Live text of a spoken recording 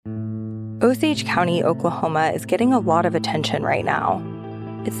Osage County, Oklahoma is getting a lot of attention right now.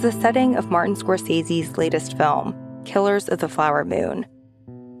 It's the setting of Martin Scorsese's latest film, Killers of the Flower Moon.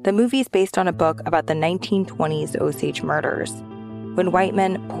 The movie's based on a book about the 1920s Osage murders, when white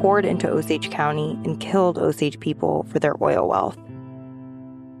men poured into Osage County and killed Osage people for their oil wealth.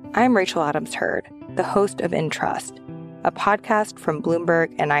 I'm Rachel Adams Heard, the host of In Trust, a podcast from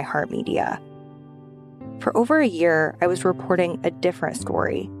Bloomberg and iHeartMedia. For over a year, I was reporting a different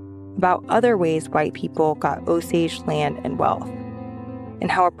story about other ways white people got Osage land and wealth,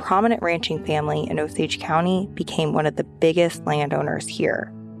 and how a prominent ranching family in Osage County became one of the biggest landowners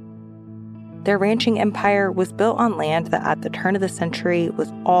here. Their ranching empire was built on land that at the turn of the century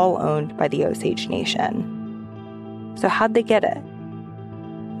was all owned by the Osage Nation. So how'd they get it?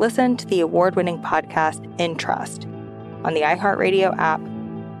 Listen to the award-winning podcast In Trust on the iHeartRadio app,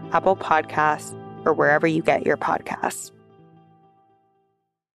 Apple Podcasts, or wherever you get your podcasts.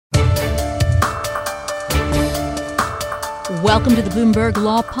 Welcome to the Bloomberg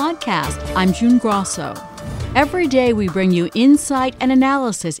Law Podcast. I'm June Grosso. Every day we bring you insight and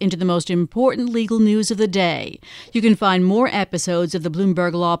analysis into the most important legal news of the day. You can find more episodes of the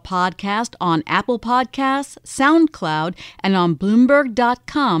Bloomberg Law Podcast on Apple Podcasts, SoundCloud, and on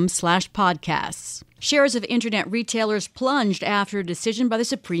Bloomberg.com/podcasts. Shares of internet retailers plunged after a decision by the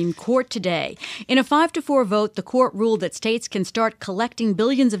Supreme Court today. In a 5-4 vote, the court ruled that states can start collecting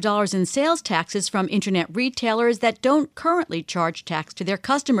billions of dollars in sales taxes from internet retailers that don't currently charge tax to their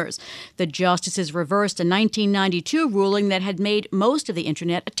customers. The justices reversed a 1992 ruling that had made most of the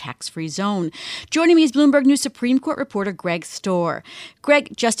internet a tax-free zone. Joining me is Bloomberg News Supreme Court reporter Greg Stohr.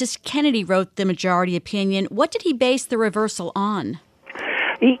 Greg, Justice Kennedy wrote the majority opinion. What did he base the reversal on?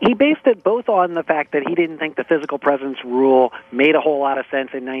 He based it both on the fact that he didn't think the physical presence rule made a whole lot of sense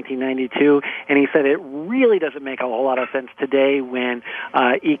in 1992, and he said it really doesn't make a whole lot of sense today when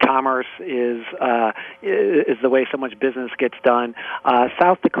e-commerce is the way so much business gets done.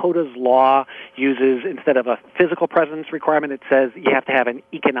 South Dakota's law uses, instead of a physical presence requirement, it says you have to have an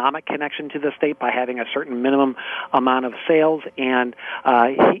economic connection to the state by having a certain minimum amount of sales, and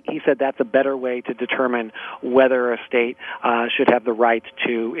he said that's a better way to determine whether a state should have the right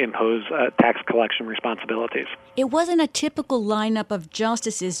to impose tax collection responsibilities. It wasn't a typical lineup of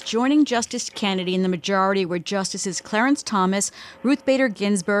justices. Joining Justice Kennedy in the majority were Justices Clarence Thomas, Ruth Bader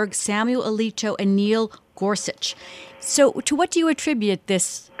Ginsburg, Samuel Alito, and Neil Gorsuch. So to what do you attribute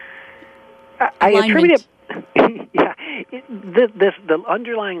this I alignment? attribute it the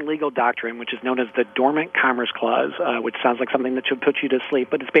underlying legal doctrine, which is known as the Dormant Commerce Clause, which sounds like something that should put you to sleep,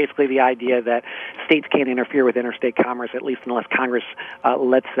 but it's basically the idea that states can't interfere with interstate commerce, at least unless Congress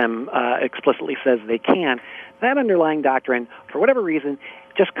lets them, explicitly says they can. That underlying doctrine, for whatever reason,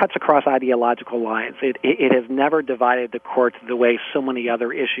 just cuts across ideological lines. It has never divided the courts the way so many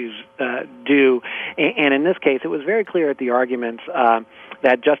other issues do. And in this case, it was very clear at the arguments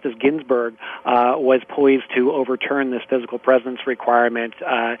that Justice Ginsburg was poised to overturn this physical presence requirement.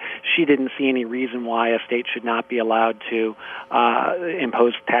 She didn't see any reason why a state should not be allowed to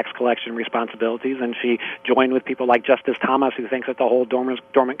impose tax collection responsibilities, and she joined with people like Justice Thomas, who thinks that the whole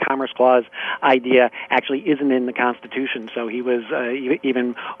Dormant Commerce Clause idea actually isn't in the Constitution. So he was even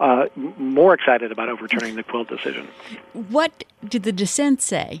more excited about overturning the Quill decision. What did the dissent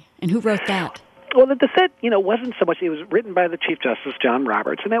say, and who wrote that? Well, the dissent, wasn't so much, it was written by the Chief Justice, John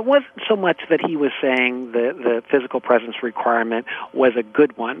Roberts, and it wasn't so much that he was saying the physical presence requirement was a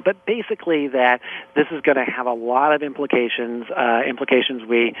good one, but basically that this is going to have a lot of implications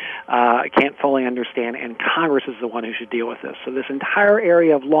we can't fully understand, and Congress is the one who should deal with this. So this entire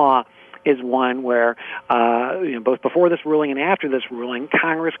area of law is one where, both before this ruling and after this ruling,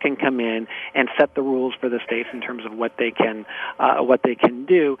 Congress can come in and set the rules for the states in terms of what they can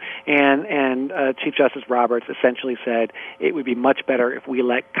do. And Chief Justice Roberts essentially said it would be much better if we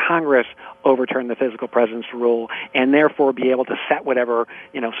let Congress overturn the physical presence rule and therefore be able to set whatever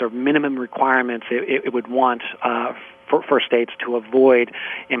sort of minimum requirements it would want for states to avoid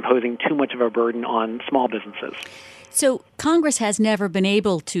imposing too much of a burden on small businesses. So Congress has never been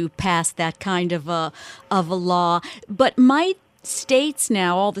able to pass that kind of a law, but might states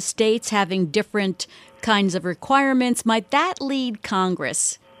now, all the states having different kinds of requirements, might that lead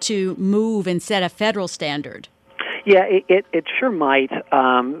Congress to move and set a federal standard? Yeah, it sure might.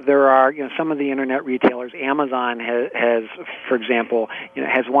 There are some of the internet retailers. Amazon has, for example,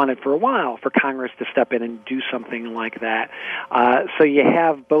 has wanted for a while for Congress to step in and do something like that. So you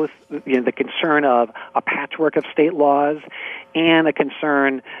have both the concern of a patchwork of state laws and a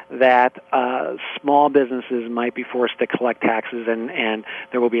concern that small businesses might be forced to collect taxes, and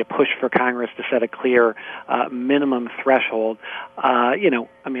there will be a push for Congress to set a clear minimum threshold.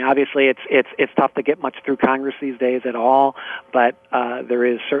 Obviously it's tough to get much through Congress these days at all, but there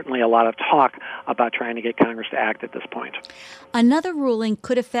is certainly a lot of talk about trying to get Congress to act at this point. Another ruling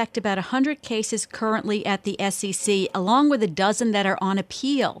could affect about 100 cases currently at the SEC, along with a dozen that are on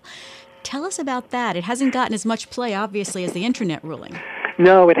appeal. Tell us about that. It hasn't gotten as much play, obviously, as the Internet ruling.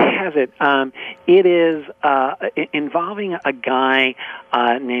 No, it hasn't. It is involving a guy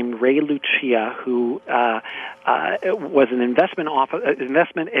named Ray Lucia, who was an investment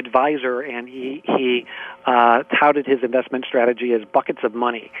advisor, and he touted his investment strategy as buckets of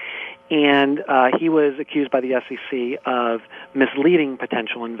money. And he was accused by the SEC of misleading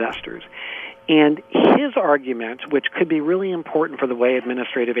potential investors. And his argument, which could be really important for the way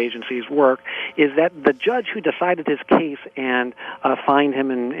administrative agencies work, is that the judge who decided his case and fined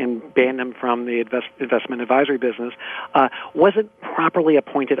him and banned him from the investment advisory business wasn't properly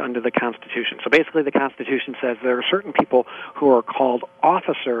appointed under the Constitution. So basically the Constitution says there are certain people who are called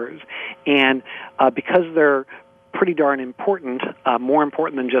officers, and because they're pretty darn important, more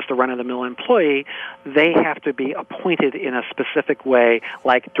important than just a run-of-the-mill employee, they have to be appointed in a specific way,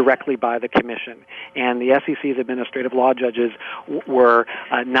 like directly by the commission. And the SEC's administrative law judges were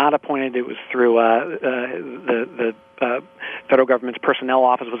not appointed. It was through the federal government's personnel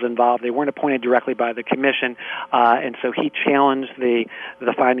office was involved. They weren't appointed directly by the commission, and so he challenged the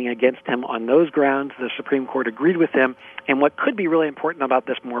finding against him on those grounds. The Supreme Court agreed with him. And what could be really important about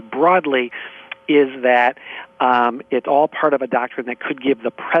this more broadly is that it's all part of a doctrine that could give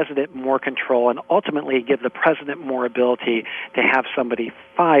the president more control and ultimately give the president more ability to have somebody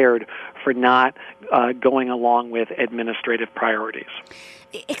fired for not going along with administrative priorities.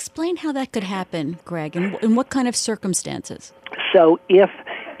 Explain how that could happen, Greg, and in what kind of circumstances? So so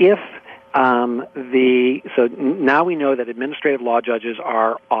now we know that administrative law judges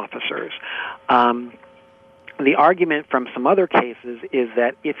are officers. The argument from some other cases is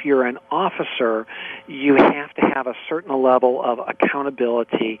that if you're an officer, you have to have a certain level of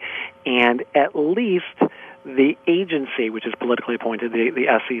accountability, and at least the agency, which is politically appointed, the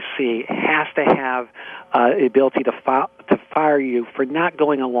SEC, has to have the ability to fire you for not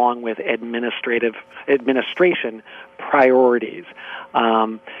going along with administration priorities.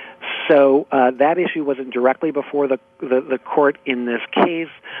 So that issue wasn't directly before the court in this case,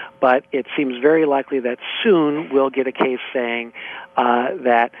 but it seems very likely that soon we'll get a case saying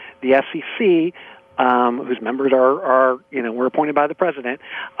that the SEC, whose members are were appointed by the president,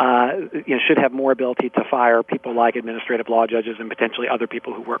 should have more ability to fire people like administrative law judges and potentially other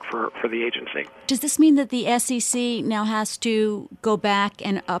people who work for the agency. Does this mean that the SEC now has to go back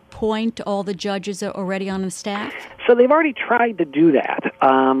and appoint all the judges that are already on the staff? So they've already tried to do that,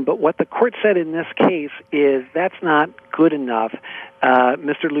 but what the court said in this case is that's not good enough.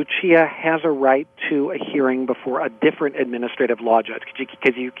 Mr. Lucia has a right to a hearing before a different administrative law judge,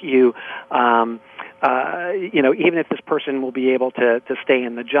 because even if this person will be able to stay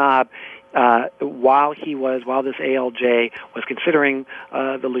in the job, while this ALJ was considering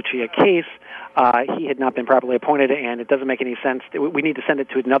the Lucia case, he had not been properly appointed, and it doesn't make any sense. We need to send it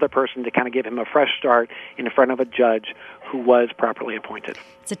to another person to kind of give him a fresh start in front of a judge who was properly appointed.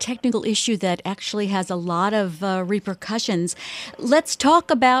 It's a technical issue that actually has a lot of repercussions. Let's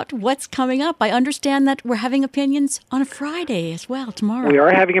talk about what's coming up. I understand that we're having opinions on a Friday as well, tomorrow. We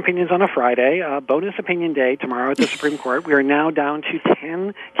are having opinions on a Friday, bonus opinion day tomorrow at the Supreme Court. We are now down to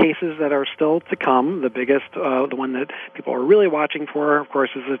 10 cases that are still to come. The biggest, the one that people are really watching for, of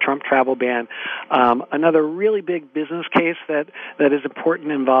course, is the Trump travel ban. Another really big business case that is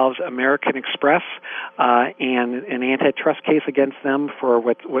important involves American Express and an antitrust case against them for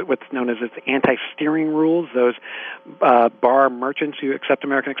what's known as its anti-steering rules. Those bar merchants who accept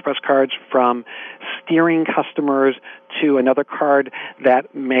American Express cards from steering customers to another card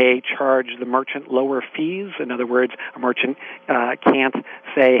that may charge the merchant lower fees. In other words, a merchant can't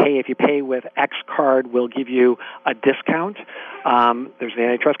say, hey, if you pay with X card, we'll give you a discount. There's an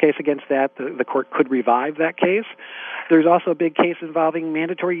antitrust case against that. The court could revive that case. There's also a big case involving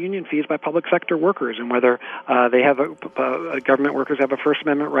mandatory union fees by public sector workers and whether they have government workers have a First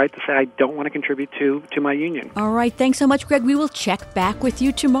Amendment right to say, I don't want to contribute to my union. All right. Thanks so much, Greg. We will chat check back with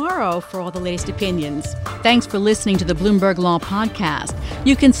you tomorrow for all the latest opinions. Thanks for listening to the Bloomberg Law Podcast.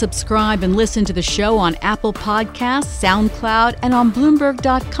 You can subscribe and listen to the show on Apple Podcasts, SoundCloud, and on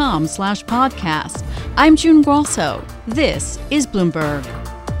Bloomberg.com/podcast. I'm June Grosso. This is Bloomberg.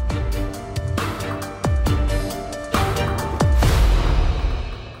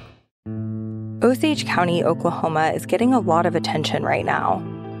 Osage County, Oklahoma is getting a lot of attention right now.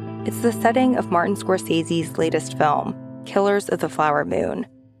 It's the setting of Martin Scorsese's latest film, Killers of the Flower Moon.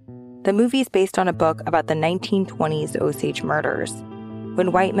 The movie's based on a book about the 1920s Osage murders,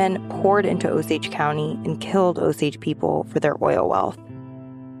 when white men poured into Osage County and killed Osage people for their oil wealth.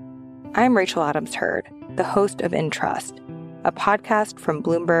 I'm Rachel Adams Heard, the host of In Trust, a podcast from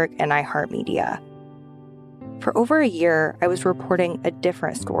Bloomberg and iHeartMedia. For over a year, I was reporting a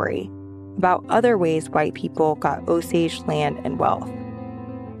different story about other ways white people got Osage land and wealth,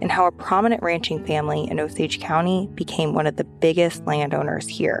 and how a prominent ranching family in Osage County became one of the biggest landowners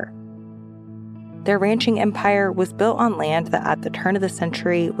here. Their ranching empire was built on land that at the turn of the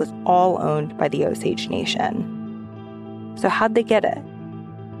century was all owned by the Osage Nation. So how'd they get it?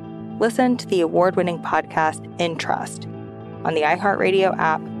 Listen to the award-winning podcast In Trust on the iHeartRadio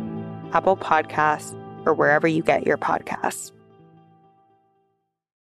app, Apple Podcasts, or wherever you get your podcasts.